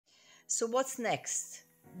So, what's next?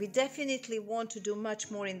 We definitely want to do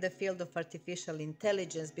much more in the field of artificial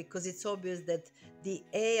intelligence because it's obvious that the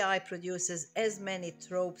AI produces as many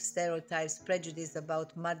tropes, stereotypes, prejudice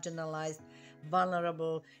about marginalized,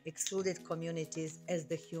 vulnerable, excluded communities as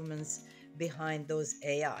the humans behind those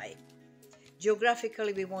AI.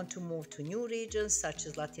 Geographically, we want to move to new regions such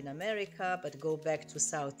as Latin America, but go back to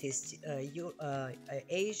Southeast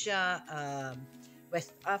Asia,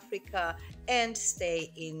 West Africa, and stay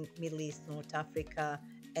in Middle East, North Africa,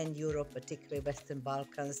 and Europe, particularly Western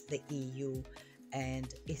Balkans, the EU, and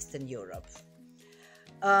Eastern Europe.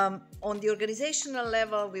 On the organizational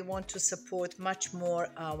level, we want to support much more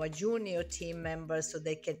our junior team members so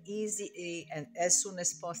they can easily and as soon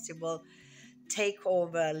as possible take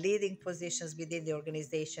over leading positions within the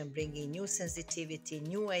organization, bringing new sensitivity,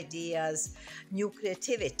 new ideas, new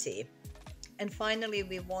creativity. And finally,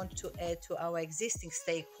 we want to add to our existing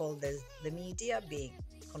stakeholders, the media, being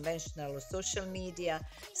conventional or social media,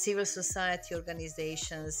 civil society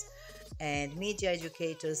organizations, and media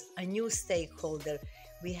educators, a new stakeholder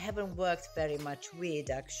we haven't worked very much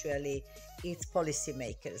with actually, it's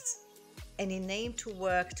policymakers. And in aim to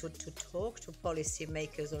work to talk to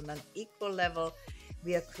policymakers on an equal level,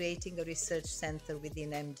 we are creating a research center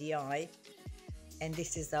within MDI, and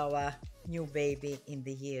this is our new baby in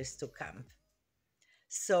the years to come.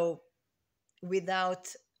 So,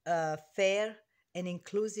 without fair and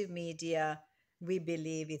inclusive media, we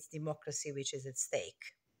believe it's democracy which is at stake.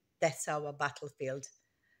 That's our battlefield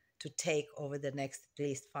to take over the next at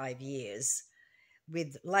least 5 years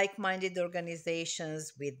with like minded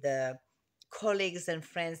organizations, with the colleagues and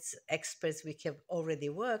friends, experts we have already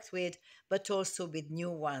worked with, but also with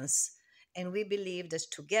new ones. And we believe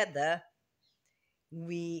that together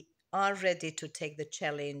we are ready to take the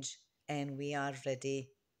challenge and we are ready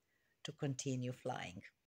to continue flying.